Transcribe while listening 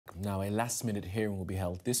Now, a last-minute hearing will be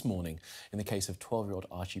held this morning in the case of 12-year-old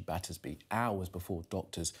Archie Battersbee, hours before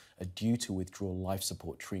doctors are due to withdraw life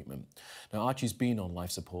support treatment. Now, Archie's been on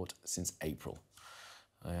life support since April.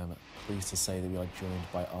 I am pleased to say that we are joined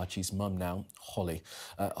by Archie's mum now, Hollie.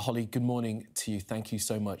 Hollie, good morning to you. Thank you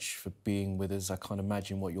so much for being with us. I can't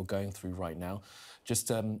imagine what you're going through right now. Just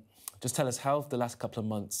tell us, how have the last couple of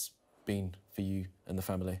months been for you and the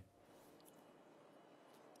family?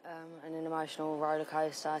 An emotional roller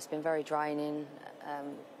coaster. It's been very draining.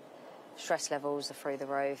 Stress levels are through the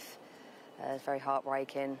roof. It's very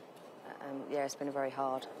heartbreaking. Yeah, it's been a very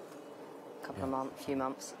hard few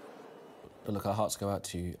months. Look, our hearts go out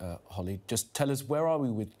to you, Hollie. Just tell us, where are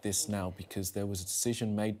we with this now? Because there was a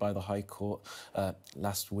decision made by the High Court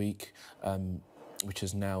last week, which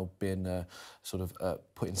has now been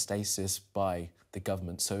put in stasis by the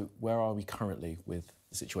government. So where are we currently with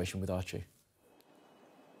the situation with Archie?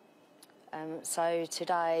 So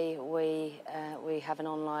today we have an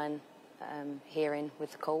online hearing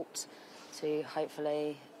with the court to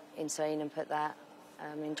hopefully intervene and put that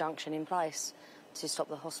injunction in place to stop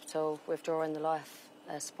the hospital withdrawing the life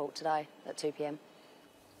support today at 2 p.m.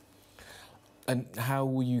 And how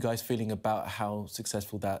were you guys feeling about how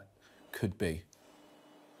successful that could be?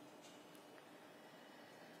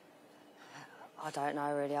 I don't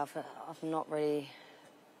know, really. I've not really...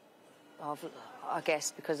 I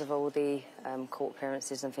guess because of all the court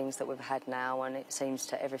appearances and things that we've had now, and it seems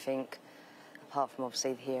to everything, apart from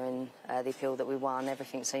obviously hearing the appeal that we won,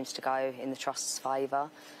 everything seems to go in the Trust's favour.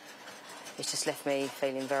 It's just left me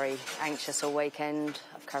feeling very anxious all weekend.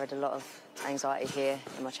 I've carried a lot of anxiety here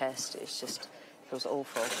in my chest. It feels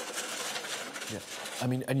awful. Yeah, I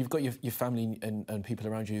mean, and you've got your family and people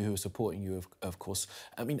around you who are supporting you, of course.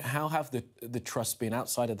 I mean, how have the Trust been,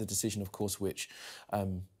 outside of the decision, of course, which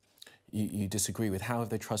you disagree with? How have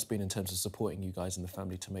the Trust been in terms of supporting you guys and the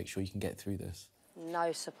family to make sure you can get through this?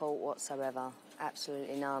 No support whatsoever,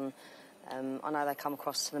 absolutely none. I know they come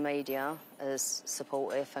across to the media as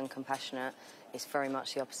supportive and compassionate. It's very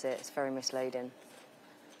much the opposite. It's very misleading.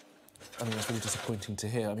 I mean, that's really disappointing to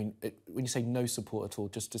hear. I mean, when you say no support at all,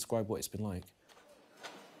 just describe what it's been like.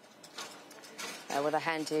 Well, they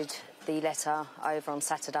handed the letter over on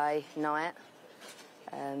Saturday night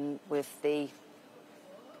with the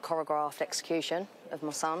choreographed execution of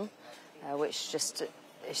my son, which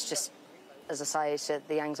it's just, as I say, it's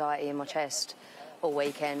the anxiety in my chest all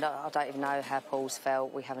weekend. I don't even know how Paul's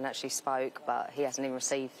felt. We haven't actually spoke, but he hasn't even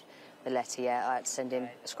received the letter yet. I had to send him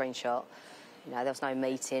a screenshot. You know, there was no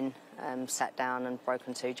meeting, sat down and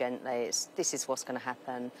broken to gently. This is what's going to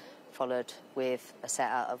happen, followed with a set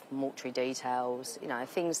out of mortuary details, you know,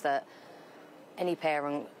 things that any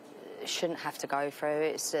parent shouldn't have to go through.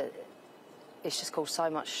 It's just caused so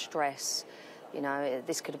much stress. You know,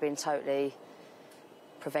 this could have been totally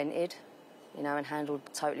prevented, you know, and handled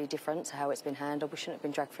totally different to how it's been handled. We shouldn't have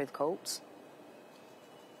been dragged through the courts.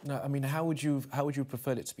 No, I mean, how would you have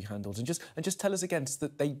preferred it to be handled? And just tell us again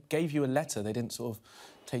that they gave you a letter. They didn't sort of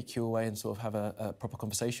take you away and sort of have a proper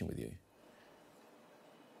conversation with you.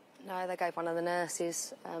 No, they gave one of the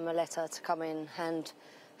nurses a letter to come in, hand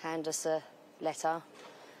us a letter.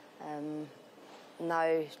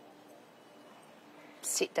 No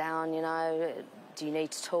sit down, you know, do you need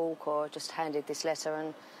to talk, or just handed this letter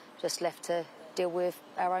and just left to deal with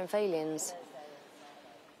our own feelings.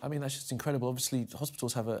 I mean, that's just incredible. Obviously,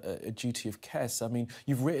 hospitals have a duty of care. So, I mean,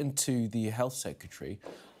 you've written to the Health Secretary.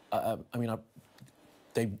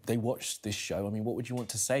 They watched this show. I mean, what would you want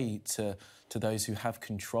to say to those who have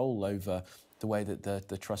control over the way that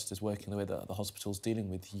the Trust is working, the way that the hospital's dealing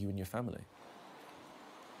with you and your family?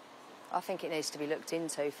 I think it needs to be looked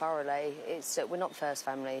into thoroughly. We're not the first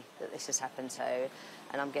family that this has happened to,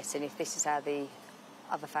 and I'm guessing if this is how the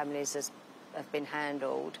other families have been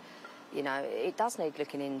handled, you know, it does need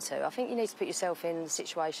looking into. I think you need to put yourself in the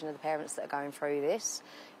situation of the parents that are going through this.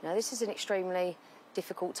 You know, this is an extremely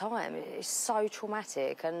difficult time. It's so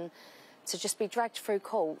traumatic, and to just be dragged through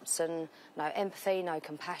courts and no empathy, no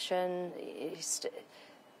compassion, it's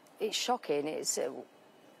shocking.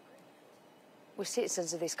 We're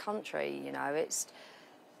citizens of this country, you know. It's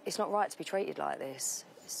not right to be treated like this.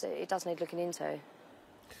 It does need looking into.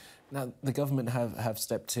 Now, the government have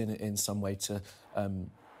stepped in some way to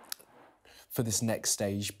for this next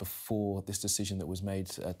stage before this decision that was made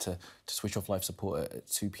to switch off life support at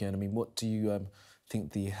 2 p.m. I mean, what do you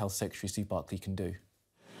think the Health Secretary, Steve Barclay, can do?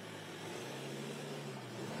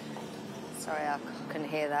 Sorry, I couldn't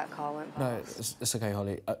hear that. Car went past. No, it's OK,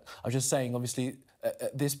 Hollie. I was just saying, obviously,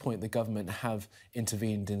 at this point the government have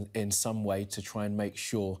intervened in some way to try and make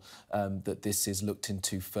sure that this is looked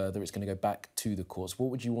into further. It's going to go back to the courts.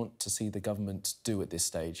 What would you want to see the government do at this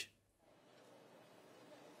stage?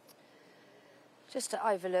 Just to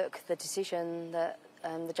overlook the decision that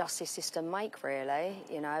the justice system make, really.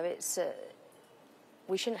 You know, it's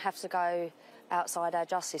we shouldn't have to go outside our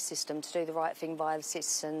justice system to do the right thing by the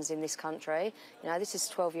citizens in this country. You know, this is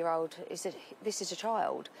a 12-year-old, this is a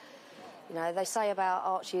child. You know, they say about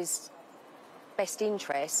Archie's best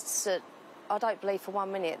interests, I don't believe for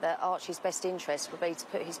 1 minute that Archie's best interest would be to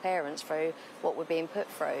put his parents through what we're being put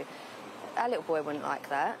through. Our little boy wouldn't like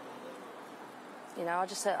that. You know,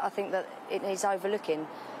 I think that it needs overlooking,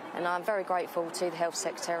 and I'm very grateful to the Health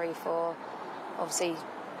Secretary for obviously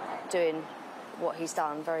doing what he's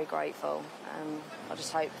done, very grateful. I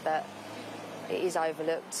just hope that it is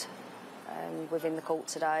overlooked within the court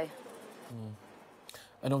today.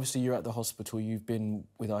 And obviously you're at the hospital, you've been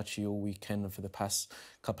with Archie all weekend for the past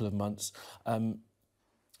couple of months.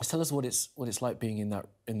 Tell us what it's like being in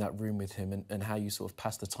that room with him, and how you sort of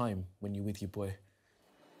pass the time when you're with your boy.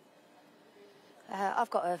 I've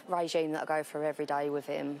got a regime that I go through every day with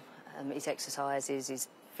him. His exercises, his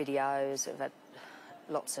videos. I've had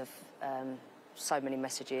lots of, so many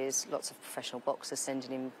messages, lots of professional boxers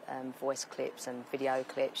sending him voice clips and video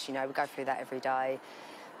clips. You know, we go through that every day.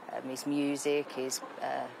 His music, his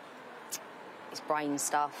brain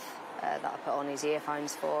stuff that I put on his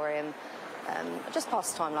earphones for him. I just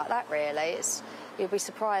pass the time like that, really. You'll be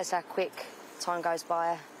surprised how quick time goes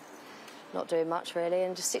by, not doing much, really,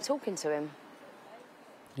 and just sit talking to him.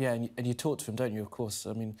 Yeah, and you talk to him, don't you, of course?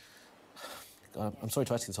 I mean, I'm sorry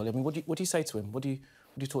to ask you this, Hollie. I mean, what do you say to him? What do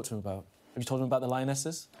you talk to him about? Have you told him about the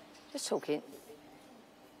lionesses? Just talking.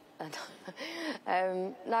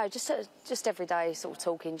 No, just every day sort of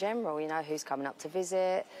talk in general, you know, who's coming up to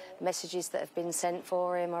visit, messages that have been sent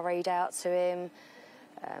for him, I read out to him,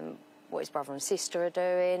 what his brother and sister are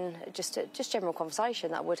doing, just general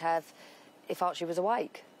conversation that I would have if Archie was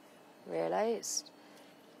awake, really. It's,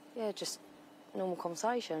 yeah, just normal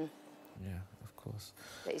conversation. Yeah, of course.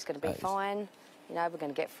 That he's going to be fine, you know, we're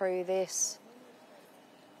going to get through this.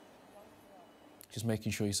 Just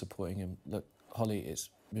making sure you're supporting him. Look, Hollie, it's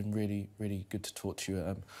been really, really good to talk to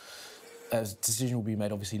you. A decision will be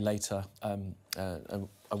made, obviously, later. And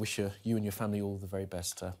I wish you and your family all the very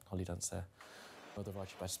best. Hollie Dance there. Mother of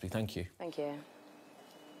Archie Battersbee, thank you. Thank you.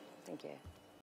 Thank you.